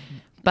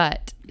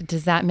 But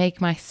does that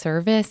make my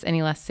service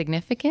any less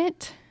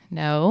significant?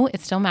 No,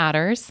 it still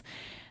matters.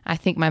 I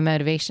think my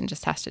motivation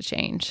just has to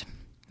change.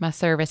 My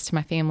service to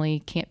my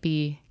family can't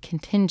be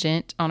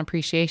contingent on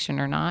appreciation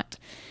or not,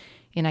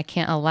 and I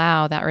can't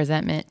allow that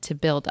resentment to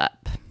build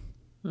up.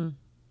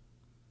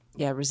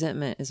 Yeah,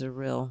 resentment is a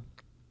real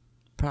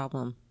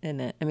problem, isn't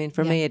it? I mean,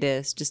 for me, it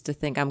is just to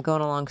think I'm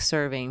going along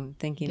serving,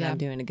 thinking I'm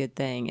doing a good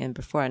thing, and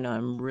before I know,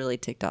 I'm really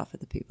ticked off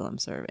at the people I'm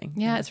serving.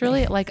 Yeah, it's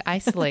really like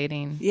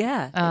isolating.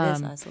 Yeah, it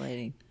is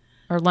isolating.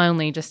 Or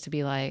lonely, just to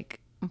be like,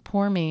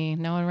 poor me,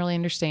 no one really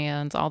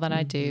understands all that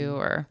I do,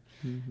 or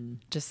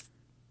just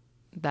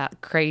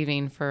that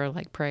craving for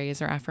like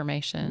praise or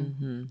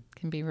affirmation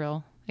can be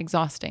real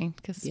exhausting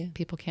because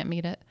people can't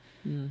meet it.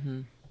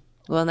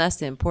 Well, and that's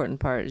the important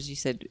part, as you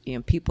said,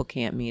 people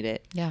can't meet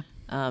it. Yeah.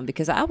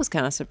 Because I was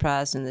kind of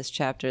surprised in this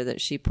chapter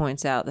that she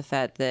points out the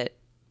fact that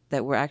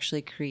we're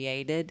actually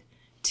created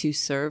to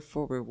serve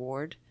for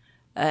reward,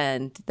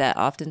 and that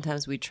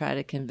oftentimes we try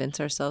to convince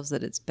ourselves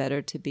that it's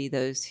better to be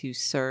those who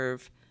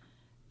serve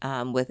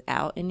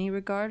without any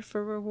regard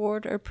for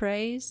reward or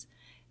praise,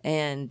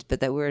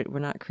 but that we're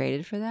not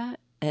created for that.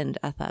 And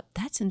I thought,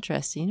 that's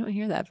interesting. You don't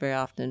hear that very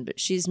often, but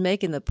she's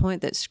making the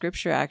point that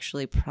Scripture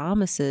actually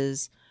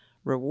promises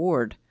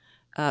reward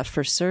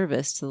for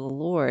service to the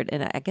Lord.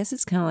 And I guess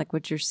it's kind of like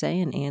what you're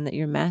saying, Anne, that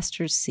your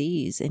master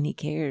sees and he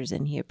cares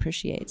and he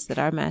appreciates, that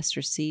our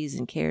master sees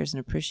and cares and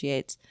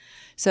appreciates.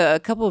 So a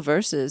couple of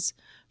verses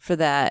for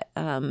that,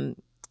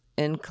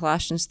 in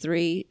Colossians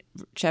 3,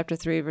 chapter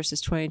 3, verses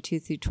 22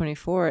 through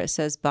 24, it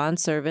says,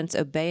 "Bondservants,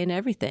 obey in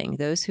everything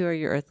those who are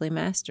your earthly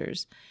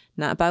masters,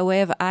 not by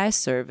way of eye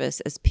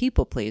service as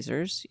people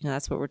pleasers."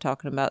 That's what we're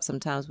talking about.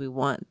 Sometimes we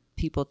want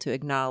people to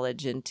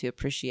acknowledge and to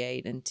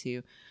appreciate and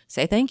to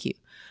say thank you.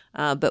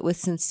 But with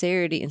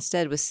sincerity,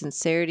 instead, with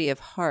sincerity of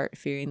heart,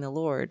 fearing the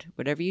Lord.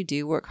 Whatever you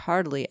do, work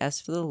heartily as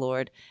for the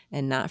Lord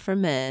and not for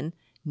men,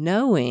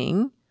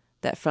 knowing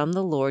that from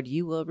the Lord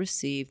you will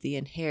receive the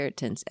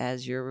inheritance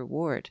as your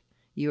reward.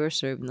 You are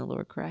serving the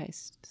Lord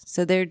Christ.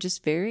 So they're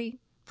just very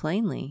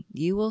plainly,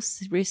 you will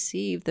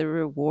receive the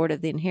reward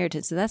of the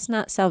inheritance. So that's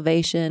not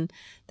salvation.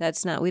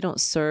 That's not, we don't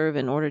serve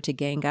in order to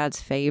gain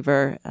God's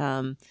favor,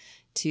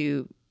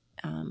 to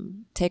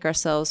take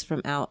ourselves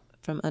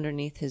from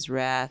underneath his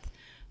wrath.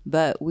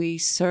 But we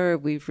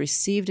serve, we've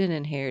received an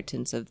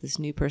inheritance of this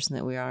new person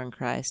that we are in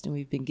Christ, and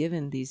we've been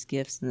given these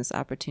gifts and this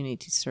opportunity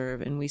to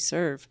serve, and we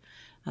serve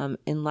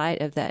in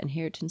light of that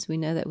inheritance we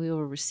know that we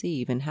will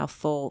receive and how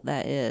full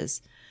that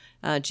is.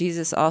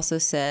 Jesus also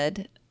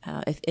said,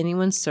 if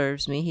anyone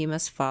serves me, he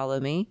must follow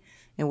me,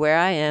 and where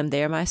I am,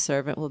 there my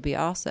servant will be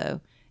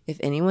also. If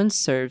anyone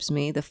serves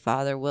me, the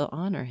Father will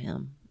honor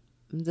him.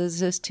 There's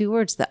those two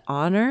words, the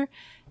honor.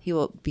 He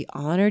will be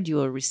honored. You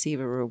will receive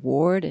a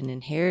reward, an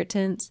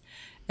inheritance.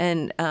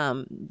 And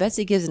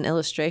Betsy gives an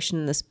illustration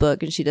in this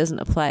book, and she doesn't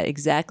apply it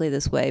exactly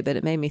this way, but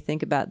it made me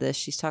think about this.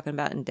 She's talking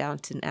about in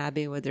Downton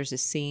Abbey where there's a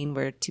scene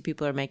where two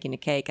people are making a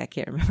cake. I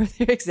can't remember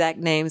their exact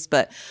names,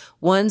 but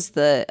one's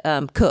the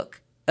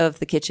cook of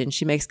the kitchen.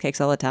 She makes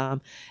cakes all the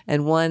time.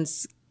 And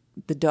one's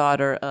the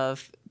daughter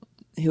of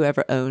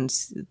whoever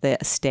owns the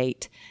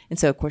estate. And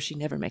so, of course, she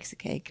never makes a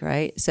cake,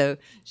 right? So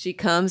she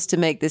comes to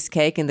make this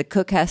cake, and the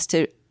cook has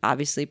to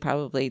obviously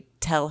probably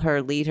tell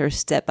her, lead her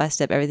step by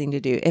step, everything to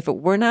do. If it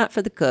were not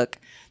for the cook,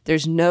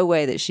 there's no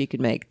way that she could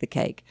make the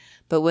cake.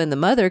 But when the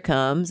mother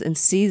comes and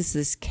sees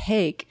this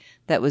cake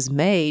that was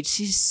made,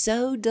 she's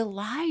so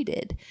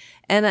delighted.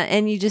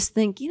 And you just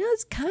think,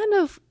 it's kind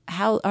of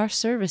how our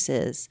service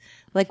is.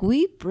 Like,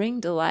 we bring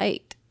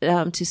delight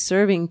to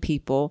serving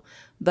people,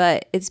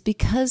 but it's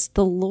because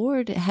the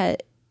Lord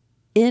had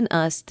in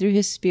us through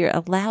his Spirit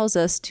allows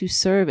us to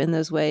serve in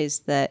those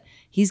ways that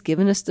he's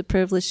given us the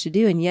privilege to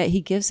do, and yet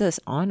he gives us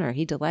honor.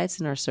 He delights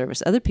in our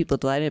service. Other people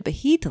delight in it, but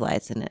he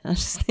delights in it. I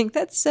just think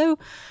that's so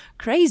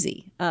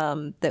crazy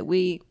that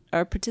we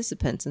are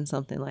participants in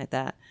something like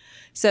that.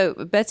 So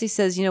Betsy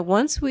says,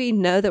 once we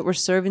know that we're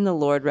serving the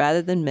Lord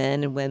rather than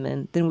men and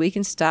women, then we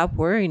can stop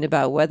worrying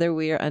about whether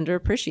we are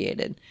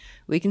underappreciated.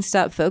 We can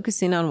stop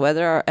focusing on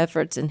whether our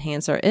efforts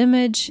enhance our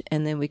image,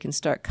 and then we can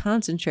start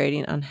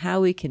concentrating on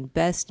how we can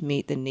best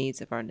meet the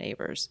needs of our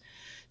neighbors.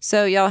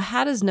 So, y'all,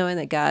 how does knowing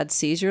that God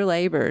sees your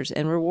labors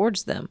and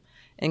rewards them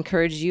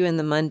encourage you in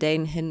the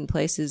mundane, hidden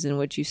places in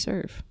which you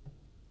serve?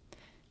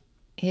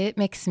 It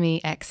makes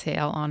me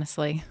exhale,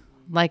 honestly.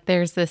 Like,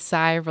 there's this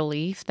sigh of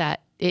relief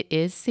that it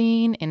is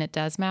seen and it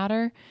does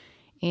matter,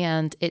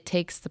 and it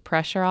takes the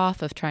pressure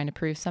off of trying to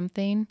prove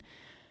something.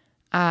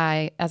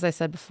 As I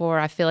said before,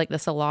 I feel like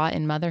this a lot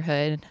in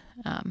motherhood.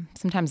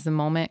 Sometimes the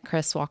moment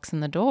Chris walks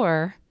in the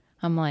door,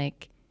 I'm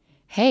like,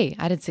 hey,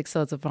 I did 6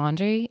 loads of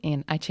laundry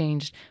and I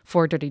changed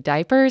 4 dirty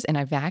diapers and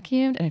I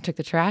vacuumed and I took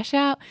the trash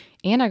out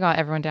and I got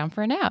everyone down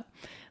for a nap.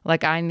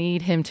 Like, I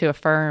need him to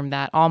affirm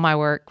that all my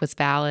work was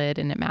valid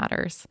and it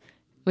matters,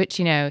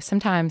 which,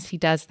 sometimes he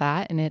does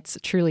that and it's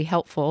truly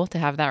helpful to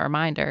have that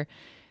reminder.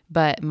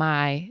 But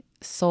my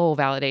soul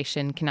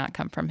validation cannot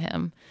come from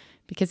him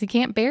because he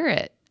can't bear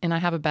it. And I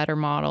have a better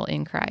model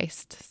in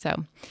Christ.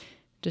 So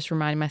just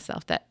reminding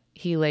myself that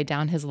he laid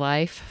down his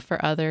life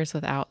for others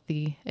without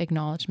the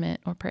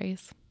acknowledgement or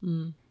praise.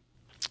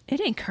 It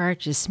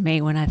encourages me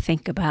when I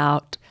think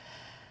about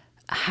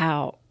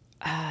how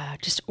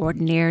just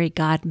ordinary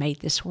God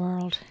made this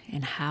world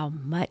and how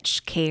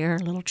much care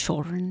little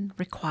children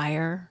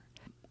require,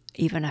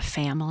 even a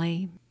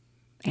family.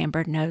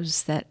 Amber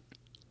knows that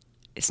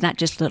it's not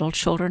just little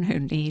children who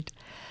need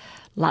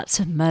lots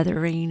of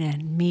mothering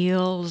and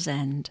meals,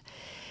 and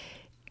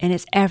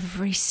it's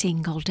every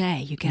single day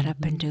you get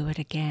up and do it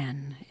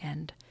again.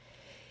 And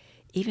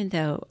even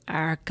though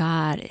our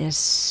God is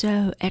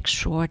so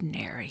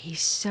extraordinary,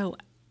 he's so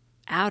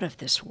out of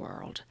this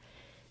world,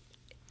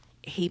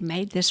 he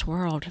made this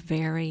world a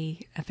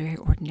very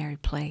ordinary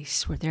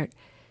place where there are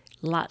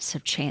lots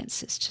of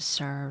chances to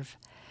serve.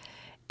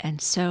 And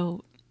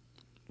so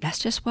that's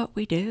just what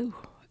we do.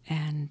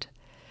 And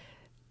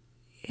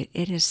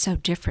it is so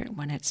different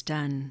when it's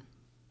done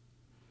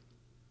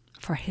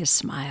for his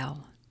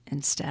smile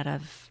instead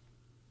of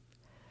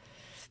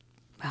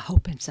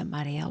hoping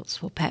somebody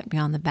else will pat me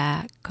on the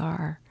back,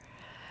 or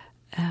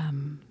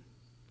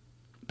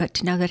but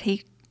to know that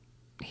he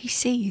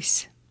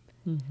sees.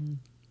 Mm-hmm.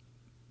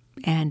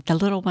 And the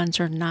little ones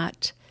are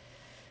not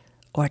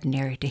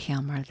ordinary to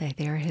him, are they?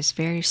 They're his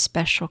very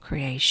special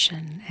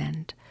creation,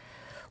 and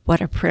what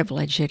a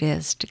privilege it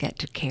is to get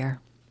to care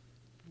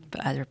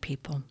for other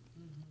people.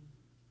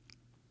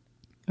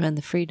 And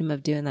the freedom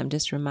of doing that, I'm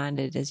just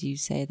reminded as you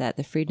say that,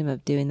 the freedom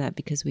of doing that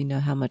because we know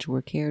how much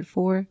we're cared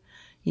for.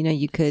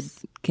 You could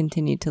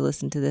continue to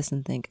listen to this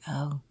and think,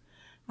 oh,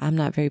 I'm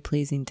not very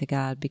pleasing to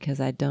God because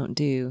I don't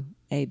do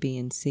A, B,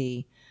 and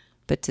C.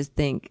 But to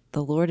think,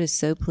 the Lord is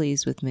so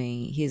pleased with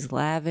me. He has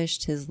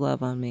lavished his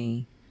love on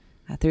me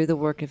through the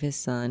work of his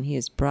Son. He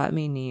has brought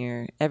me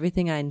near.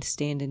 Everything I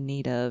stand in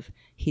need of,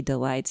 he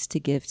delights to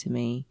give to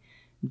me.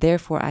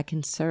 Therefore, I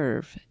can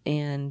serve,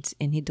 and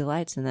he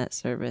delights in that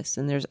service.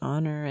 And there's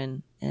honor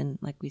and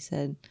like we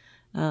said,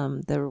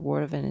 the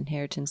reward of an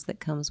inheritance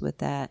that comes with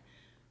that.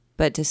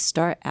 But to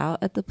start out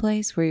at the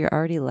place where you're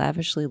already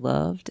lavishly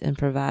loved and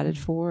provided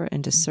for,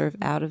 and to serve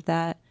out of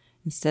that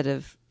instead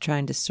of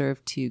trying to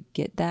serve to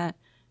get that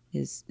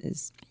is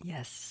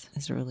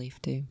a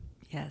relief too.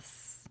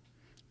 Yes.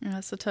 Yeah,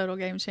 it's a total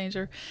game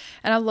changer.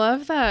 And I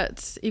love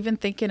that, even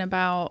thinking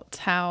about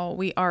how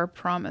we are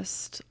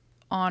promised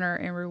honor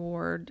and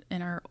reward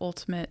in our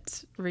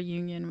ultimate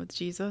reunion with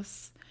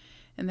Jesus.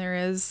 And there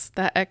is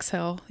that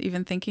exhale,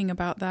 even thinking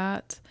about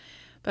that.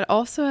 But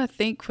also, I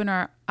think when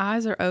our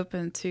eyes are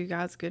open to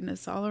God's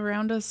goodness all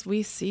around us,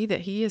 we see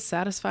that he is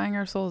satisfying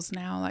our souls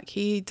now. Like,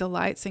 he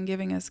delights in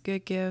giving us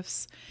good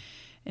gifts,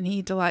 and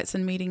he delights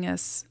in meeting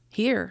us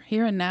here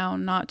and now,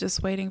 not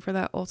just waiting for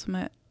that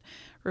ultimate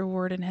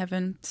reward in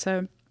heaven.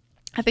 So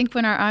I think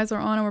when our eyes are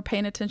on and we're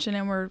paying attention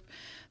and we're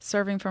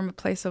serving from a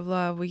place of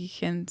love, we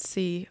can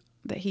see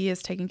that he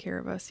is taking care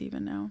of us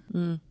even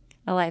now.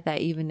 I like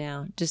that, even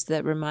now. Just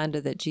that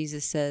reminder that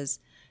Jesus says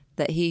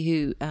that he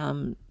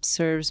who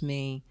serves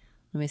me,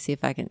 let me see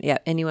if I can,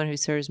 anyone who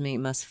serves me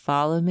must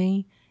follow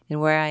me, and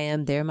where I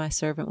am, there my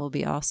servant will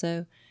be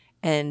also.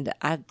 And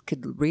I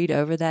could read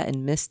over that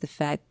and miss the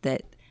fact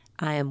that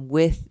I am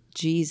with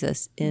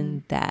Jesus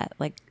in that,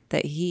 like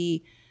that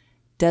he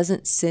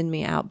doesn't send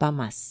me out by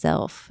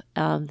myself,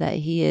 that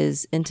he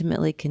is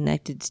intimately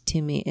connected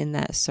to me in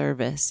that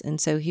service. And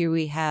so here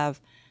we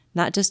have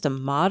not just a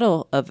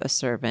model of a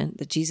servant,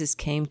 that Jesus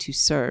came to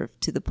serve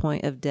to the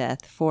point of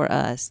death for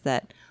us,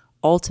 that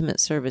ultimate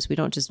service. We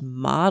don't just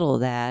model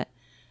that,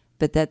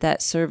 but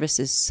that service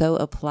is so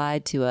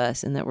applied to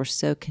us and that we're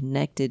so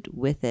connected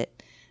with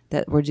it,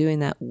 that we're doing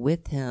that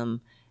with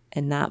him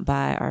and not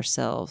by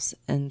ourselves.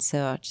 And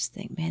so I just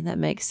think, man, that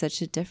makes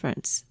such a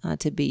difference,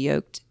 to be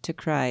yoked to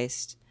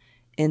Christ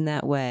in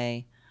that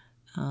way.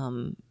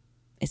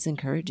 It's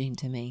encouraging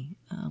to me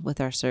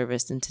with our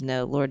service, and to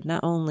know, Lord,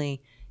 not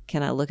only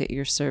can I look at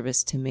your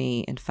service to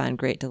me and find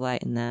great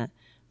delight in that,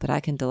 but I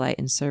can delight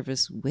in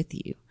service with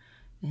you.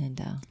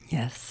 And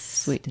yes,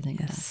 sweet to think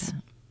about that.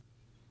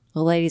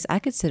 Well, ladies, I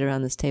could sit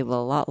around this table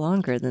a lot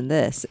longer than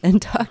this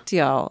and talk to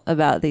y'all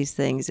about these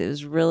things. It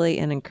was really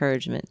an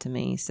encouragement to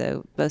me.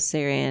 So both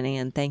Sarah and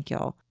Ann, thank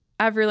y'all.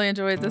 I've really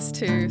enjoyed this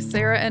too.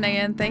 Sarah and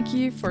Ann, thank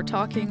you for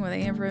talking with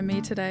Amber and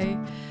me today.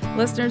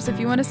 Listeners, if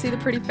you want to see the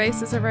pretty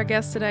faces of our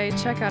guests today,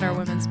 check out our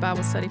Women's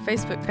Bible Study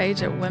Facebook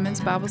page at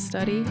Women's Bible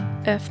Study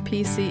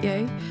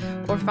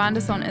FPCA, or find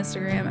us on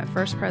Instagram at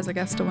First Pres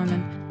Augusta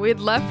Women.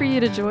 We'd love for you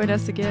to join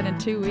us again in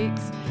 2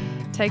 weeks.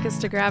 Take us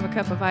to grab a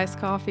cup of iced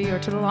coffee or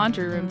to the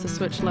laundry room to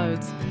switch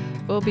loads.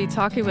 We'll be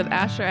talking with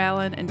Asher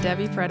Allen and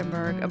Debbie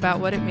Fredenberg about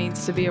what it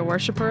means to be a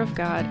worshiper of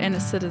God and a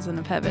citizen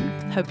of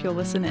heaven. Hope you'll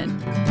listen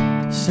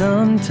in.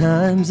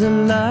 Sometimes the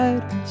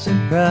light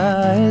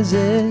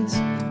surprises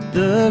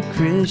the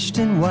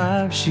Christian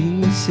wife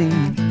she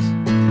sees.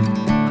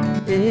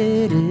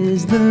 It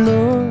is the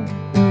Lord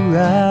who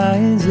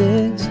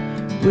rises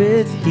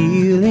with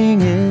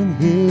healing in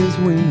his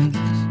wings.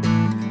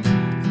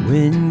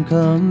 When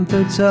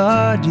comforts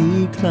are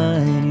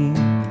declining,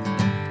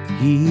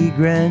 he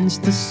grants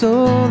the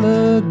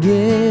soul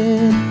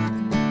again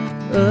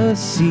a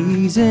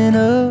season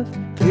of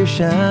clear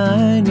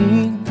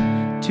shining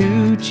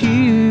to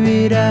cheer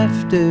it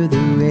after the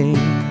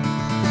rain.